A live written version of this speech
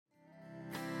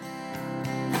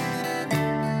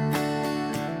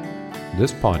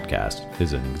This podcast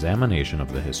is an examination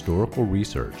of the historical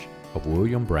research of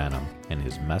William Branham and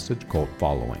his message cult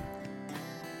following.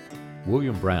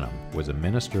 William Branham was a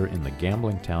minister in the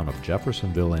gambling town of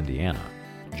Jeffersonville, Indiana,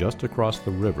 just across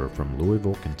the river from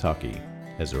Louisville, Kentucky,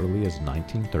 as early as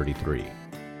 1933.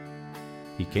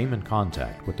 He came in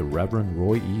contact with the Reverend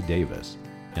Roy E. Davis,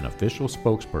 an official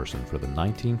spokesperson for the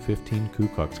 1915 Ku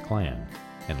Klux Klan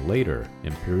and later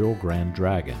Imperial Grand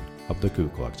Dragon of the Ku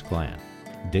Klux Klan.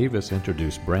 Davis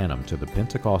introduced Branham to the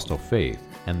Pentecostal faith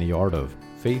and the art of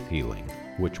faith healing,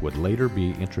 which would later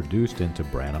be introduced into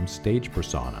Branham's stage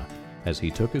persona as he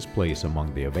took his place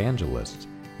among the evangelists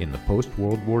in the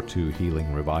post-World War II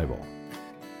healing revival.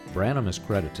 Branham is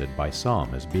credited by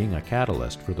some as being a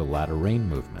catalyst for the Latter Rain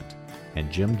movement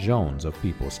and Jim Jones of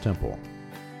People's Temple.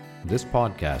 This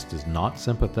podcast is not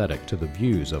sympathetic to the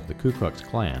views of the Ku Klux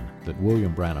Klan that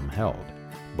William Branham held,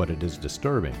 but it is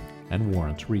disturbing and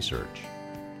warrants research.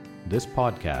 This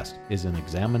podcast is an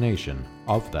examination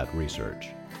of that research.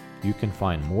 You can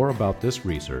find more about this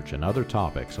research and other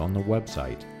topics on the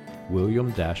website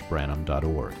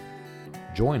william-branham.org.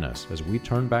 Join us as we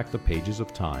turn back the pages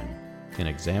of time and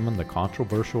examine the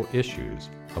controversial issues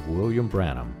of William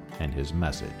Branham and his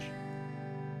message.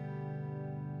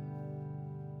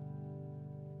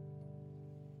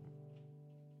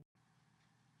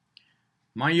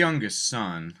 My youngest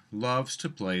son loves to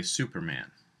play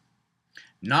Superman.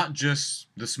 Not just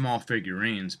the small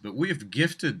figurines, but we have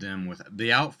gifted them with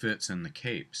the outfits and the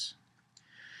capes.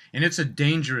 And it's a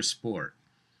dangerous sport.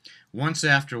 Once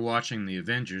after watching the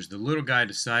Avengers, the little guy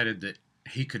decided that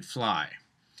he could fly.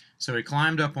 So he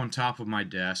climbed up on top of my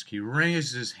desk. He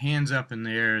raised his hands up in the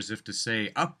air as if to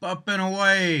say, "Up, up, and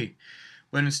away!"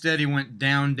 But instead he went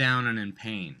down, down, and in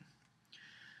pain.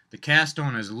 The cast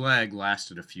on his leg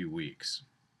lasted a few weeks.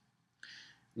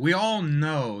 We all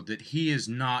know that he is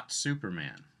not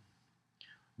Superman,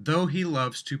 though he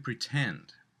loves to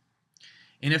pretend.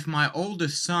 And if my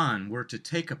oldest son were to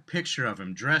take a picture of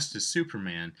him dressed as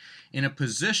Superman in a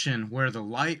position where the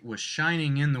light was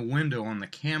shining in the window on the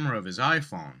camera of his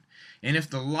iPhone, and if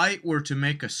the light were to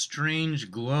make a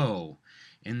strange glow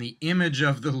in the image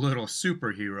of the little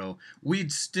superhero,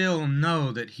 we'd still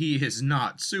know that he is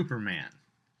not Superman.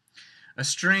 A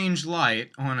strange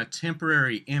light on a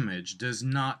temporary image does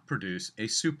not produce a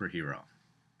superhero.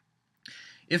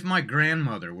 If my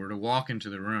grandmother were to walk into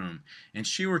the room and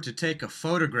she were to take a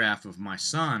photograph of my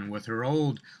son with her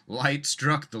old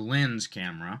light-struck-the-lens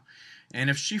camera, and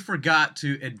if she forgot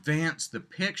to advance the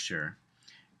picture,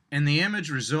 and the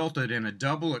image resulted in a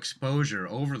double exposure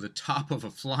over the top of a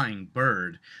flying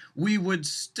bird, we would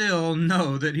still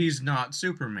know that he's not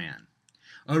Superman.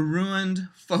 A ruined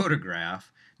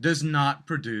photograph does not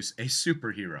produce a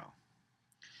superhero.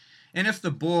 And if the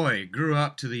boy grew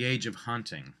up to the age of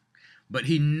hunting, but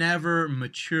he never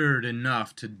matured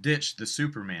enough to ditch the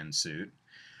Superman suit,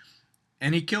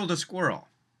 and he killed a squirrel,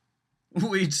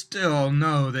 we'd still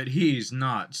know that he's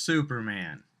not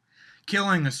Superman.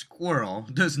 Killing a squirrel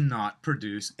does not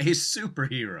produce a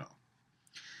superhero.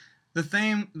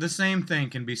 The same thing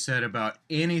can be said about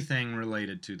anything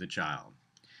related to the child.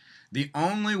 The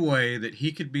only way that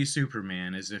he could be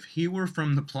Superman is if he were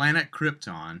from the planet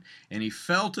Krypton and he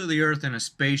fell to the earth in a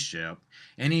spaceship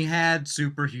and he had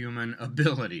superhuman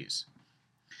abilities.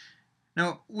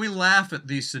 Now, we laugh at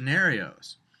these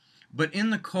scenarios, but in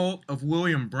the cult of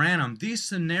William Branham, these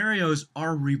scenarios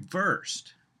are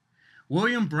reversed.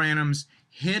 William Branham's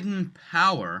hidden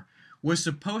power was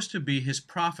supposed to be his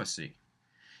prophecy,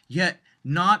 yet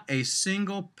not a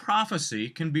single prophecy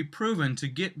can be proven to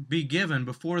be given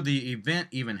before the event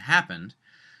even happened,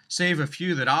 save a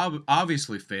few that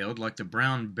obviously failed, like the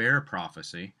brown bear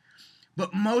prophecy.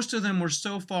 But most of them were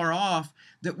so far off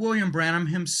that William Branham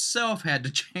himself had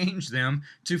to change them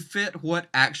to fit what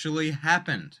actually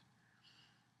happened.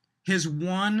 His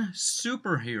one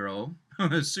superhero,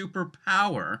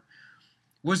 superpower,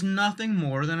 was nothing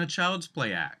more than a child's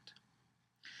play act.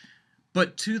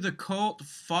 But to the cult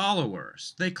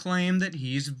followers, they claim that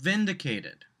he's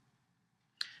vindicated.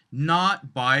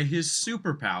 Not by his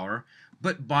superpower,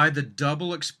 but by the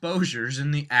double exposures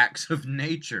in the acts of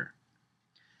nature.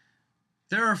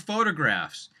 There are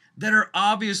photographs that are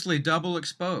obviously double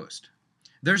exposed.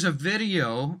 There's a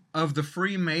video of the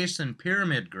Freemason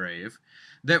pyramid grave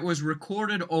that was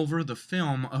recorded over the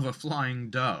film of a flying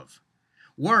dove.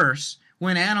 Worse,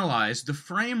 when analyzed, the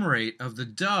frame rate of the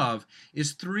dove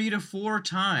is 3 to 4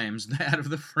 times that of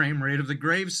the frame rate of the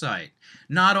gravesite.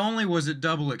 Not only was it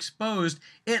double exposed,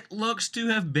 it looks to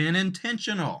have been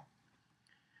intentional.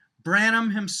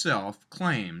 Branham himself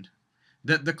claimed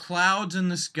that the clouds in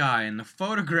the sky and the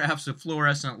photographs of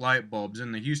fluorescent light bulbs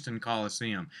in the Houston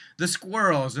Coliseum, the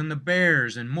squirrels and the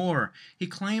bears and more, he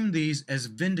claimed these as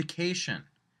vindication,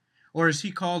 or as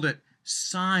he called it,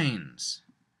 signs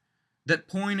that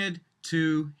pointed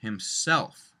to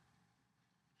himself.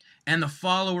 And the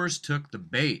followers took the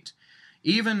bait.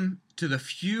 Even to the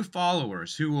few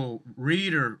followers who will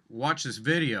read or watch this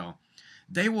video,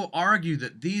 they will argue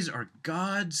that these are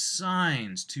God's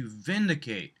signs to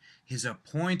vindicate his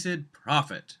appointed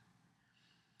prophet.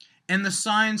 And the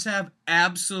signs have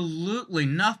absolutely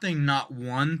nothing, not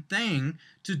one thing,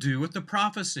 to do with the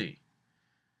prophecy.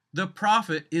 The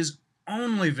prophet is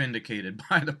only vindicated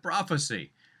by the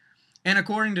prophecy. And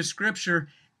according to Scripture,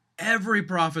 every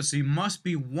prophecy must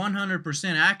be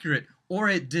 100% accurate, or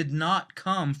it did not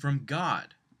come from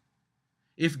God.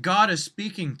 If God is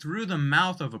speaking through the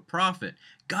mouth of a prophet,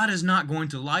 God is not going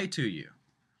to lie to you.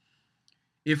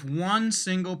 If one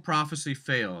single prophecy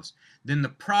fails, then the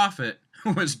prophet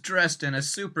was dressed in a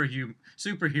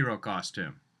superhero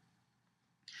costume.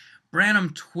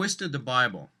 Branham twisted the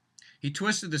Bible. He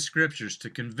twisted the Scriptures to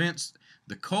convince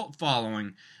the cult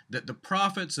following that the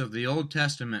prophets of the Old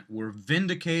Testament were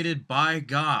vindicated by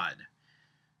God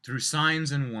through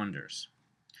signs and wonders.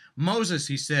 Moses,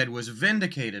 he said, was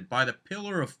vindicated by the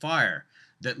pillar of fire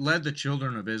that led the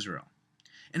children of Israel.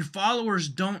 And followers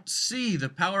don't see the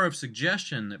power of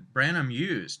suggestion that Branham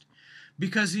used,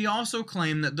 because he also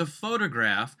claimed that the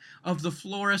photograph of the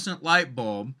fluorescent light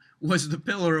bulb was the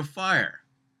pillar of fire.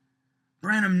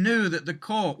 Branham knew that the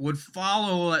cult would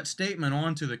follow that statement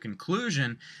on to the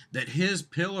conclusion that his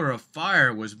pillar of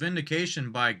fire was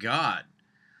vindication by God,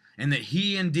 and that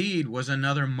he indeed was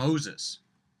another Moses.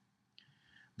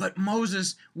 But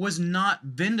Moses was not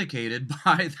vindicated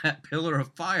by that pillar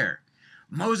of fire.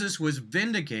 Moses was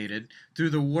vindicated through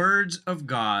the words of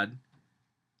God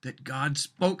that God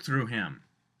spoke through him.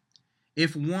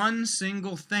 If one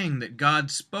single thing that God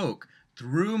spoke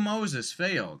through Moses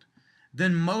failed,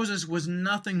 then Moses was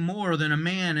nothing more than a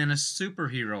man in a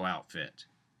superhero outfit.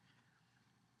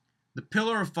 The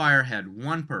pillar of fire had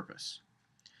one purpose,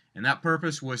 and that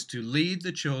purpose was to lead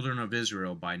the children of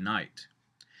Israel by night.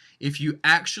 If you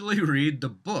actually read the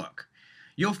book,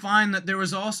 you'll find that there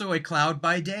was also a cloud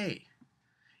by day.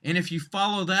 And if you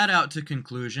follow that out to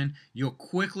conclusion, you'll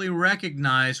quickly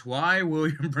recognize why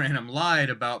William Branham lied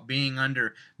about being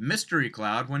under mystery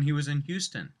cloud when he was in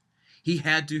Houston. He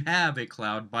had to have a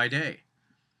cloud by day.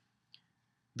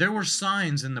 There were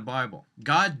signs in the Bible.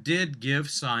 God did give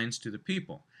signs to the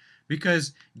people,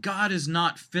 because God is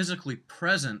not physically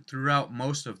present throughout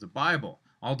most of the Bible,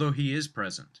 although he is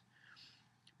present.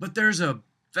 But there's a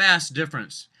vast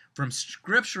difference from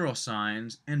scriptural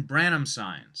signs and Branham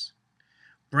signs.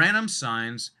 Branham's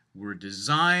signs were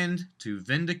designed to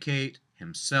vindicate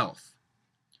himself,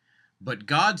 but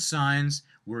God's signs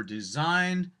were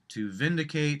designed to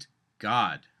vindicate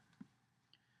God.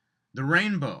 The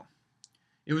rainbow,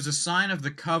 it was a sign of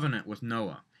the covenant with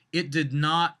Noah. It did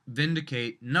not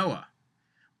vindicate Noah,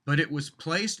 but it was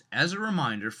placed as a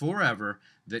reminder forever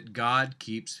that God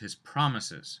keeps his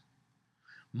promises.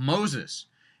 Moses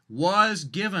was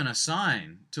given a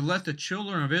sign to let the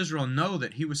children of Israel know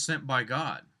that he was sent by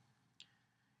God.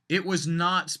 It was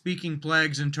not speaking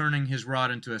plagues and turning his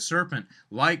rod into a serpent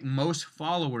like most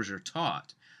followers are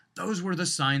taught. Those were the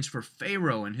signs for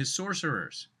Pharaoh and his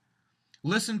sorcerers.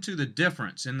 Listen to the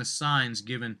difference in the signs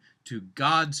given to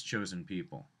God's chosen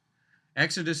people.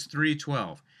 Exodus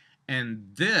 3:12,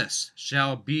 "And this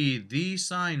shall be the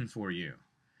sign for you.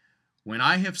 When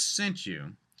I have sent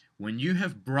you, when you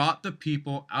have brought the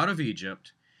people out of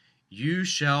Egypt, you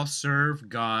shall serve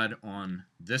God on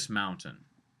this mountain."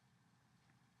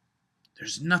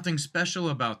 There's nothing special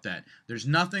about that. There's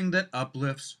nothing that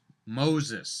uplifts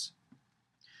Moses.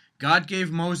 God gave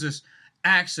Moses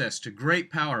access to great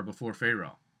power before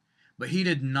Pharaoh, but he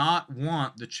did not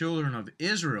want the children of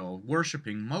Israel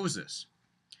worshiping Moses.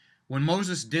 When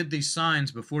Moses did these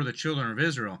signs before the children of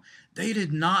Israel, they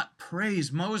did not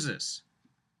praise Moses.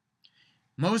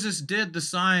 Moses did the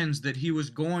signs that he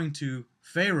was going to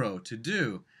Pharaoh to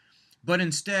do, but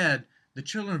instead, the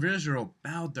children of Israel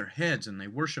bowed their heads and they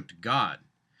worshiped God.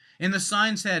 And the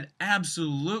signs had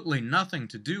absolutely nothing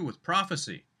to do with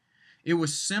prophecy. It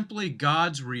was simply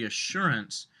God's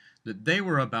reassurance that they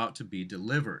were about to be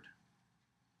delivered.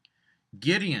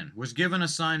 Gideon was given a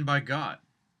sign by God.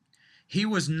 He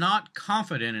was not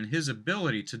confident in his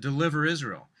ability to deliver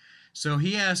Israel, so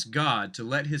he asked God to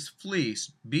let his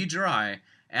fleece be dry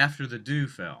after the dew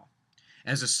fell,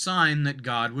 as a sign that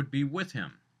God would be with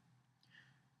him.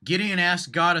 Gideon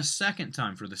asked God a second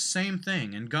time for the same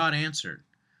thing, and God answered.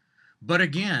 But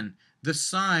again, the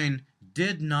sign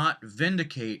did not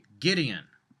vindicate Gideon.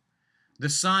 The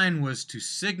sign was to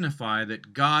signify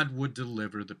that God would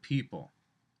deliver the people.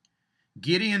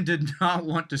 Gideon did not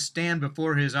want to stand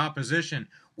before his opposition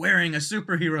wearing a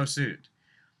superhero suit.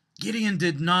 Gideon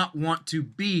did not want to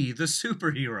be the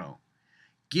superhero.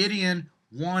 Gideon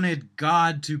wanted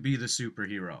God to be the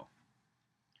superhero.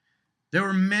 There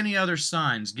were many other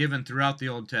signs given throughout the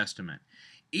Old Testament,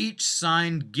 each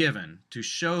sign given to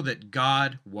show that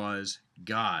God was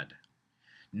God,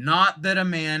 not that a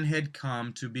man had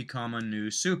come to become a new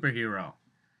superhero.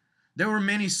 There are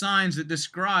many signs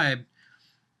described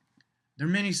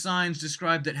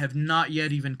that have not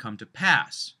yet even come to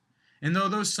pass. And though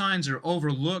those signs are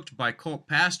overlooked by cult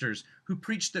pastors who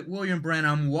preached that William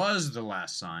Branham was the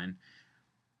last sign,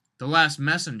 the last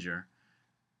messenger,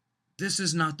 this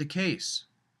is not the case.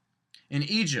 In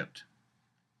Egypt,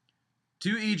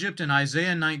 to Egypt in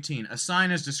Isaiah 19, a sign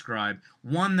is described,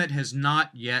 one that has not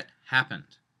yet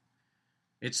happened.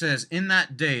 It says, "In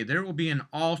that day there will be an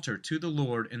altar to the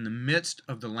Lord in the midst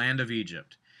of the land of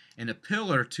Egypt, and a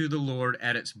pillar to the Lord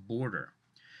at its border.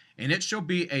 And it shall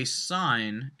be a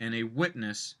sign and a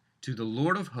witness to the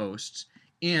Lord of hosts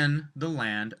in the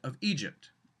land of Egypt.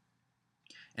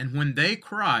 And when they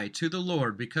cry to the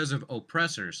Lord because of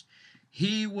oppressors,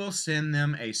 he will send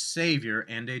them a Savior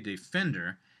and a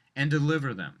defender and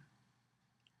deliver them."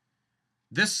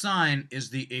 This sign is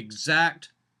the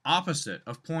exact opposite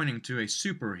of pointing to a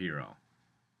superhero.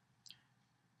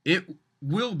 It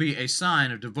will be a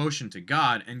sign of devotion to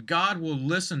God, and God will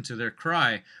listen to their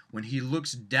cry when he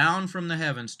looks down from the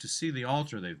heavens to see the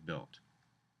altar they've built.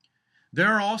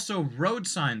 There are also road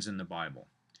signs in the Bible,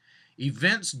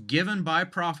 events given by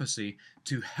prophecy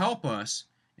to help us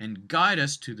and guide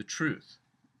us to the truth.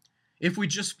 If we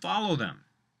just follow them,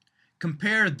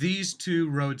 compare these two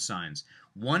road signs,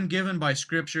 one given by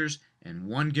scriptures and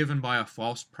one given by a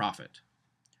false prophet.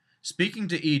 Speaking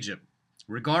to Egypt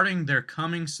regarding their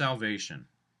coming salvation,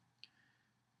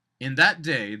 "In that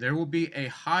day there will be a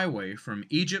highway from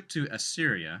Egypt to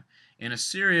Assyria, and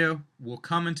Assyria will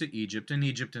come into Egypt, and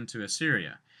Egypt into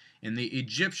Assyria, and the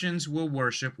Egyptians will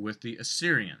worship with the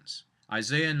Assyrians."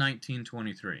 Isaiah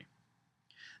 19:23.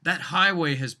 That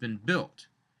highway has been built.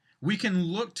 We can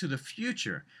look to the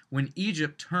future when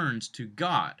Egypt turns to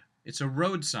God. It's a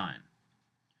road sign.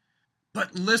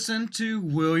 But listen to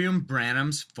William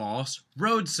Branham's false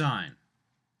road sign.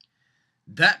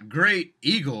 That great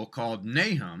eagle called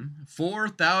Nahum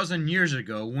 4,000 years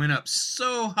ago went up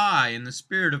so high in the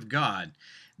Spirit of God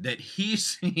that he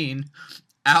seen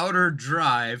Outer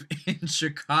Drive in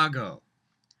Chicago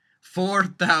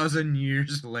 4,000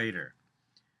 years later.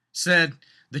 Said,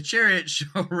 "The chariots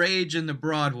shall rage in the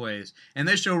broadways, and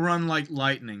they shall run like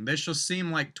lightning. They shall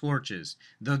seem like torches.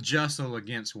 They'll jostle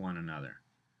against one another."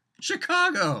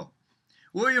 Chicago!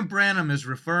 William Branham is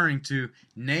referring to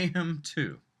Nahum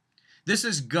 2. This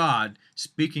is God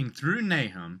speaking through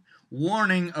Nahum,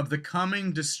 warning of the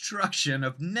coming destruction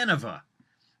of Nineveh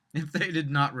if they did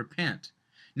not repent.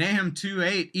 Nahum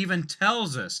 2:8 even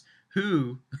tells us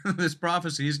who this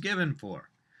prophecy is given for.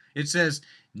 It says,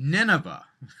 Nineveh,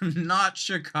 not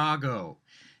Chicago.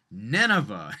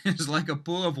 Nineveh is like a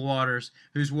pool of waters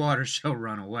whose waters shall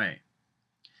run away.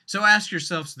 So ask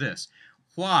yourselves this: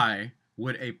 why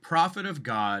would a prophet of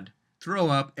God throw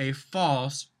up a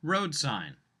false road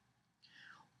sign?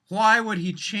 Why would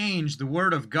he change the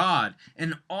word of God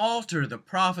and alter the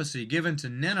prophecy given to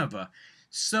Nineveh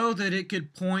so that it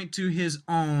could point to his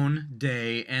own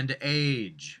day and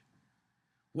age?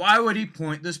 Why would he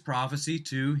point this prophecy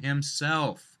to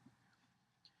himself?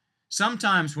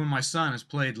 Sometimes when my son has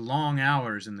played long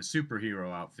hours in the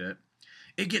superhero outfit,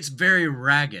 it gets very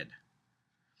ragged.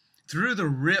 Through the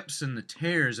rips and the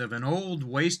tears of an old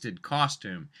wasted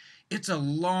costume, it's a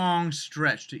long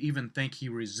stretch to even think he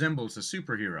resembles a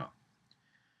superhero.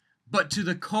 But to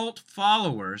the cult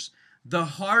followers, the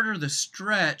harder the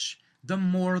stretch, the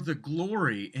more the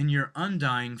glory in your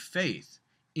undying faith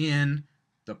in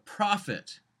the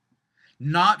prophet.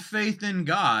 Not faith in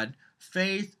God,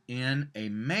 faith in a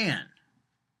man.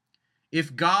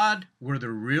 If God were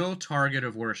the real target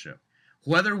of worship,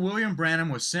 whether William Branham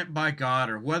was sent by God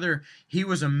or whether he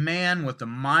was a man with the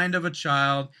mind of a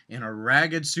child in a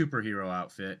ragged superhero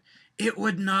outfit, it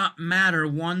would not matter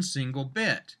one single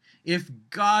bit. If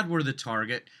God were the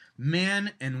target,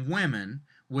 men and women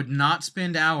would not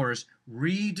spend hours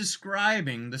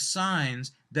re-describing the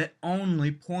signs that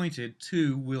only pointed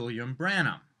to William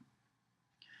Branham.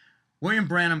 William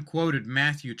Branham quoted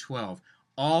Matthew 12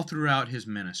 all throughout his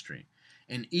ministry.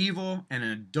 An evil and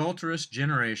an adulterous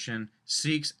generation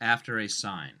seeks after a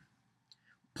sign,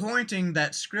 pointing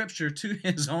that scripture to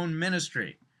his own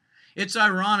ministry. It's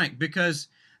ironic because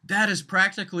that is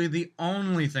practically the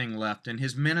only thing left in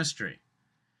his ministry.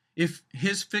 If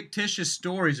his fictitious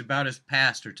stories about his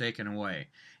past are taken away,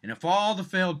 and if all the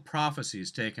failed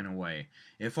prophecies taken away,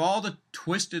 if all the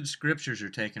twisted scriptures are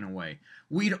taken away,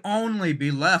 we'd only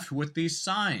be left with these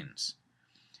signs.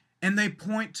 And they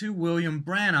point to William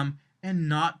Branham and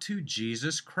not to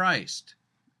Jesus Christ.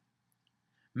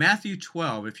 Matthew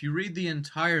 12, if you read the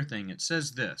entire thing, it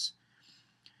says this: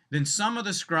 Then some of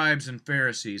the scribes and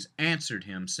Pharisees answered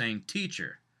him, saying,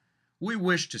 Teacher, we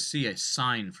wish to see a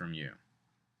sign from you.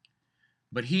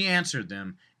 But he answered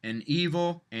them, An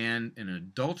evil and an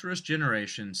adulterous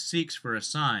generation seeks for a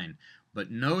sign,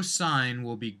 but no sign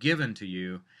will be given to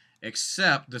you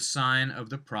except the sign of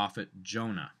the prophet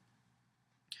Jonah.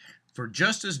 For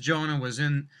just as Jonah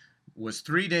was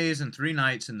 3 days and 3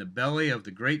 nights in the belly of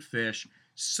the great fish,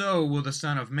 so will the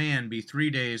Son of Man be 3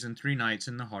 days and 3 nights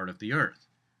in the heart of the earth.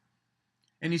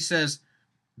 And he says,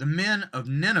 The men of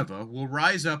Nineveh will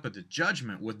rise up at the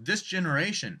judgment with this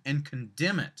generation and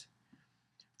condemn it.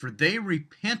 For they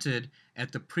repented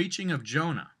at the preaching of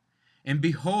Jonah, and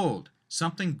behold,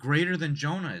 something greater than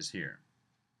Jonah is here.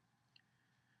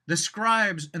 The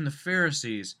scribes and the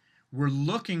Pharisees were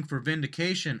looking for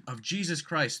vindication of Jesus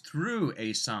Christ through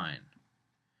a sign,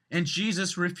 and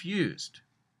Jesus refused.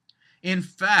 In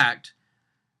fact,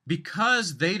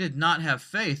 because they did not have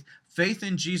faith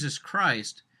in Jesus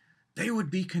Christ, they would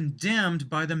be condemned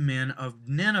by the men of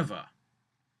Nineveh.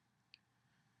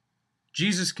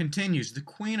 Jesus continues, The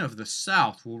queen of the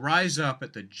south will rise up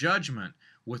at the judgment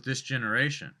with this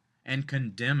generation and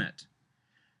condemn it.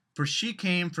 For she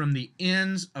came from the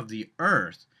ends of the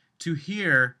earth to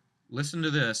hear, listen to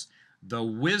this, the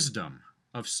wisdom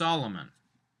of Solomon.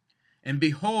 And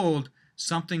behold,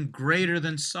 something greater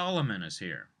than Solomon is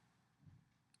here.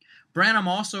 Branham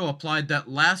also applied that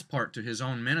last part to his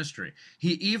own ministry.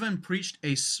 He even preached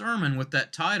a sermon with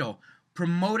that title,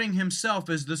 promoting himself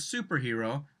as the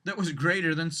superhero that was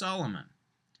greater than Solomon.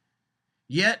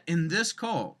 Yet in this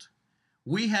cult,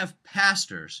 we have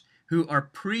pastors who are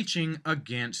preaching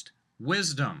against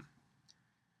wisdom.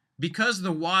 Because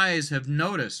the wise have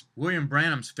noticed William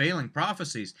Branham's failing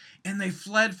prophecies, and they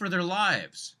fled for their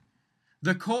lives,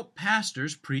 the cult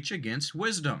pastors preach against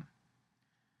wisdom.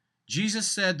 Jesus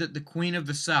said that the queen of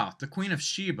the south, the queen of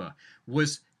Sheba,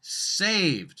 was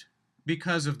saved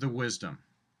because of the wisdom.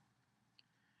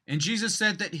 And Jesus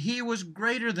said that he was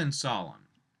greater than Solomon,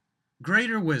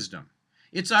 greater wisdom.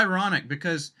 It's ironic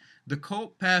because the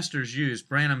cult pastors use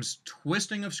Branham's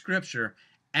twisting of Scripture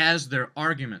as their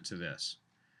argument to this.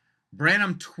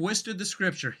 Branham twisted the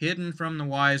Scripture hidden from the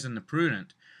wise and the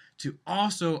prudent to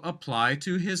also apply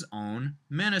to his own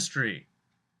ministry.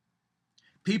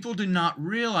 People do not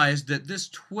realize that this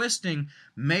twisting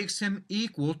makes him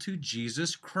equal to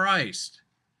Jesus Christ.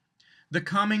 The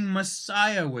coming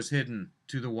Messiah was hidden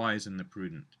to the wise and the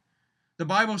prudent. The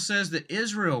Bible says that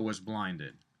Israel was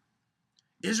blinded.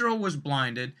 Israel was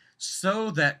blinded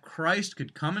so that Christ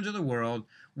could come into the world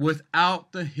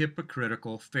without the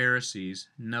hypocritical Pharisees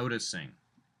noticing.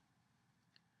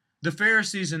 The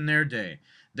Pharisees in their day,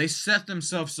 they set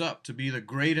themselves up to be the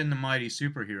great and the mighty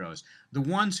superheroes, the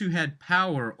ones who had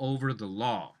power over the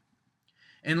law.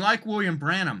 And like William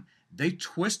Branham, they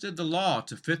twisted the law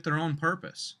to fit their own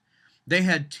purpose. They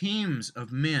had teams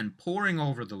of men poring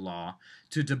over the law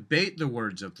to debate the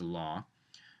words of the law,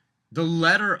 the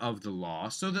letter of the law,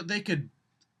 so that they could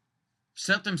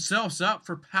set themselves up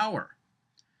for power.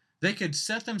 They could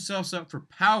set themselves up for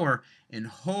power and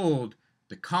hold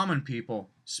the common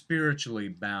people spiritually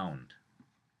bound.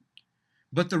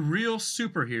 But the real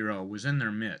superhero was in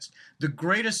their midst. The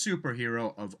greatest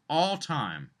superhero of all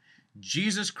time,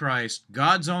 Jesus Christ,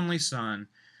 God's only Son,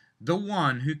 the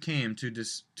one who came to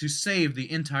save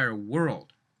the entire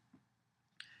world.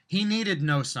 He needed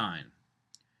no sign.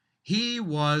 He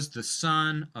was the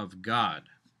Son of God.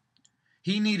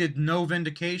 He needed no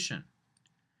vindication.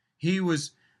 He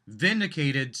was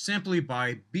vindicated simply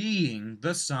by being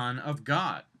the Son of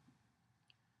God.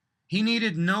 He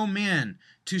needed no men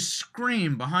to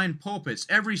scream behind pulpits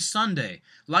every Sunday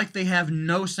like they have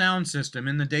no sound system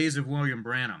in the days of William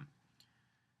Branham,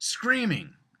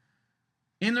 screaming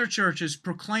in their churches,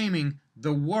 proclaiming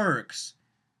the works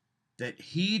that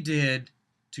he did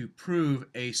to prove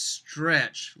a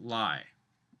stretch lie.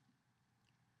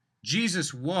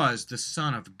 Jesus was the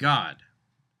Son of God.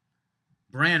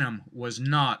 Branham was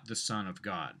not the Son of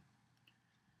God.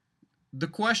 The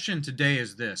question today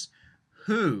is this: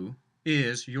 who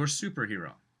is your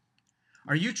superhero?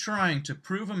 Are you trying to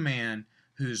prove a man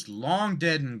who's long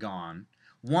dead and gone,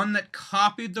 one that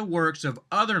copied the works of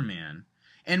other men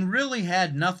and really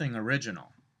had nothing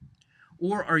original?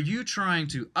 Or are you trying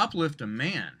to uplift a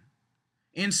man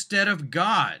instead of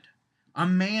God, a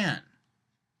man,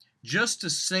 just to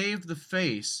save the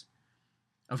face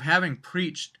of having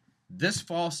preached this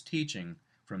false teaching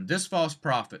from this false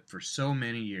prophet for so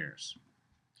many years?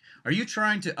 Are you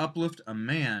trying to uplift a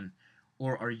man,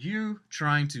 or are you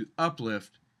trying to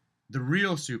uplift the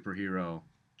real superhero,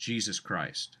 Jesus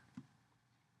Christ?